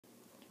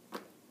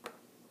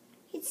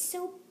It's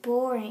so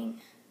boring.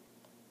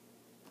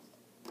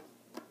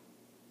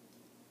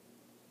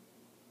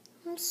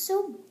 I'm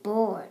so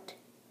bored.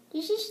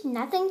 There's just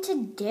nothing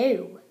to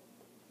do.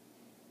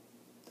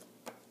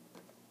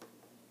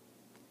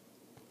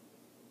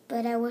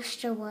 But I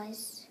wish there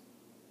was.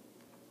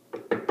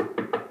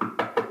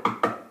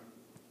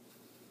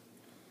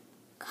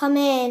 Come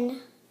in.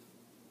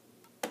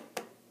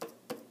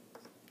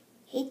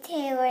 Hey,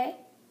 Taylor.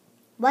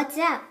 What's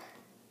up?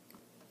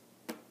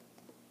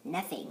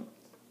 Nothing.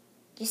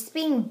 Just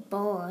being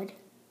bored.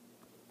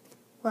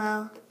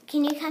 Well,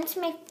 can you come to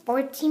my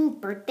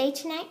 14th birthday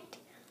tonight?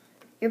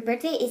 Your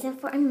birthday isn't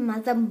for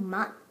another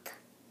month.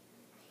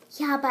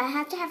 Yeah, but I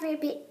have to have it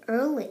a bit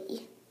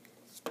early.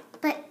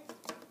 But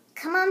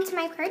come on to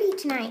my party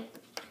tonight.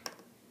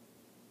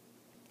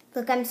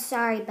 Look, I'm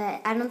sorry,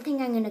 but I don't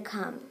think I'm gonna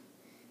come.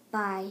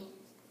 Bye.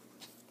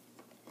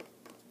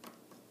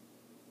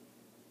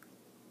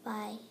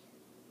 Bye.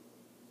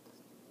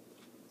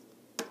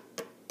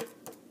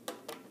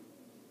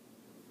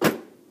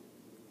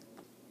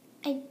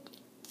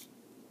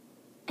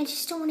 I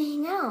just don't want to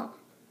hang out.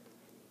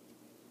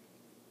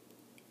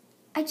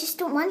 I just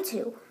don't want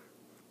to.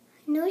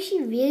 I know she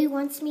really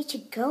wants me to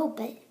go,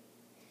 but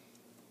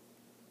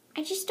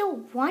I just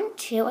don't want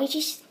to. I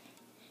just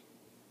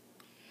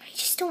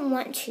don't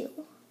want to.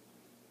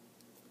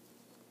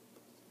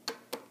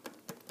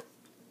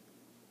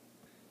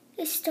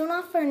 It's still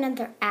not for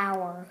another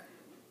hour.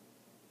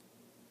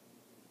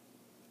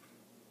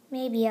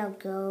 Maybe I'll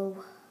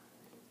go.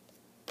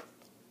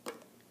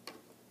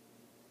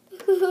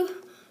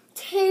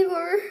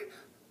 Taylor,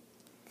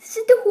 this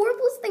is the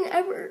horriblest thing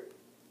ever.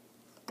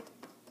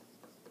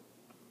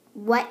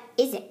 What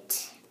is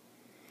it?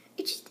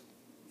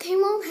 They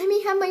won't let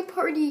me have my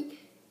party.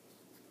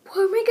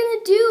 What am I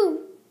gonna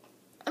do?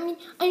 I mean,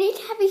 I need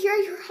to have it here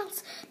at your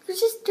house. There's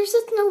just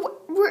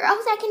nowhere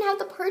else I can have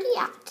the party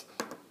at.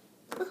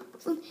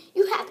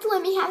 You have to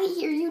let me have it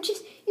here. You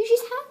just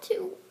have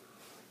to.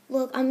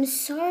 Look, I'm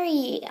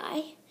sorry.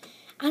 I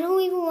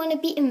don't even want to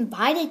be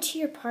invited to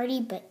your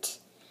party, but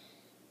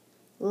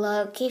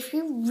look, if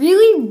you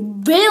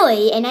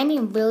really, and I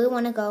mean really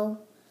want to go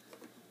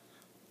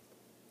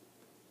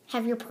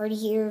have your party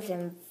here,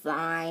 then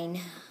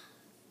fine.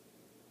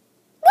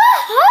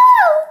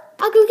 Woohoo!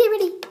 I'll go get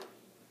ready.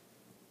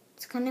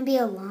 It's gonna be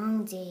a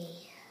long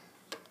day.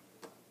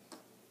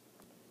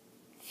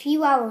 A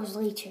few hours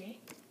later.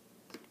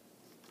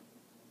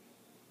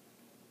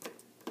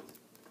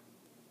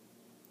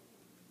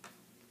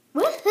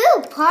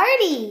 Woohoo!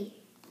 Party!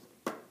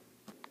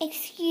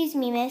 Excuse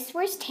me, miss.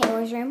 Where's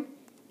Taylor's room?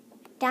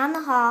 Down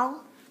the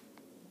hall.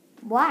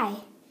 Why?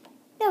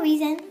 No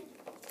reason.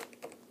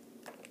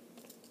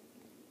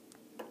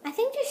 I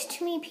think there's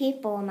too many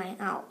people in my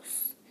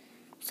house.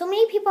 So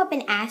many people have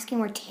been asking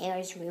where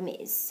Taylor's room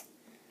is.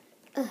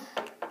 Ugh.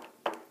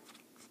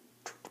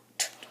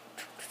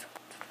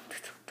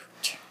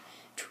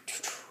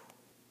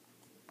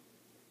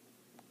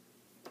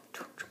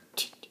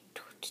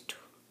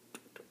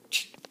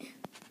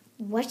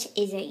 What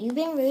is it? You've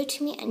been rude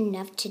to me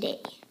enough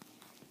today.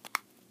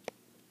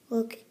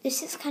 Look,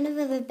 this is kind of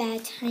a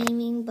bad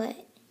timing,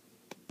 but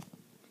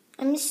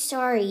I'm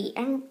sorry.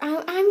 I'm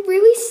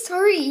really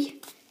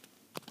sorry.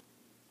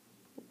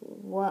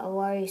 What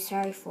are you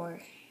sorry for?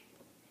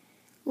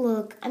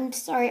 Look, I'm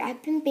sorry.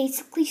 I've been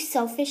basically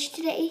selfish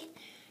today,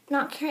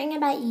 not caring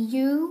about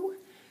you.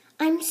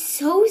 I'm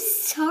so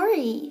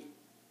sorry.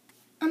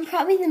 I'm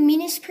probably the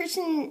meanest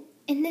person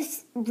in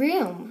this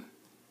room.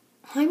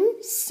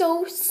 I'm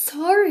so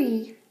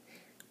sorry.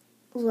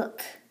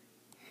 Look,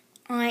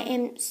 I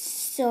am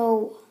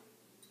so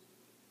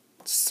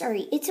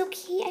sorry. It's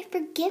okay. I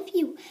forgive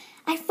you.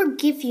 I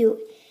forgive you.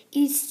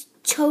 It's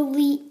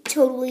totally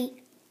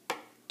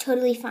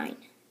fine.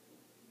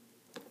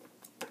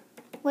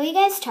 What are you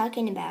guys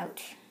talking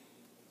about?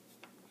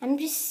 I'm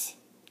just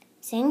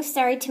saying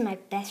sorry to my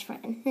best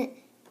friend.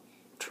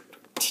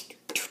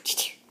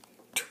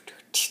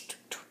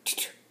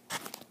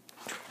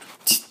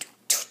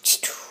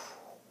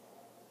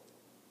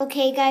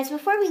 Okay, guys,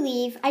 before we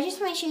leave, I just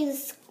want to show you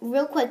this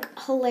real quick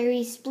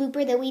hilarious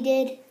blooper that we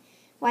did.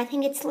 Well, I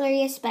think it's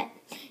hilarious, but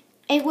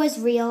it was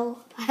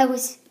real.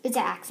 It's an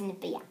accident,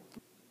 but yeah.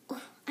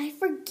 I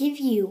forgive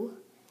you.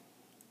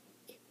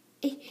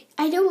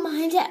 I don't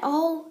mind at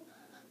all.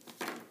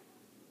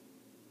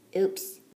 Oops.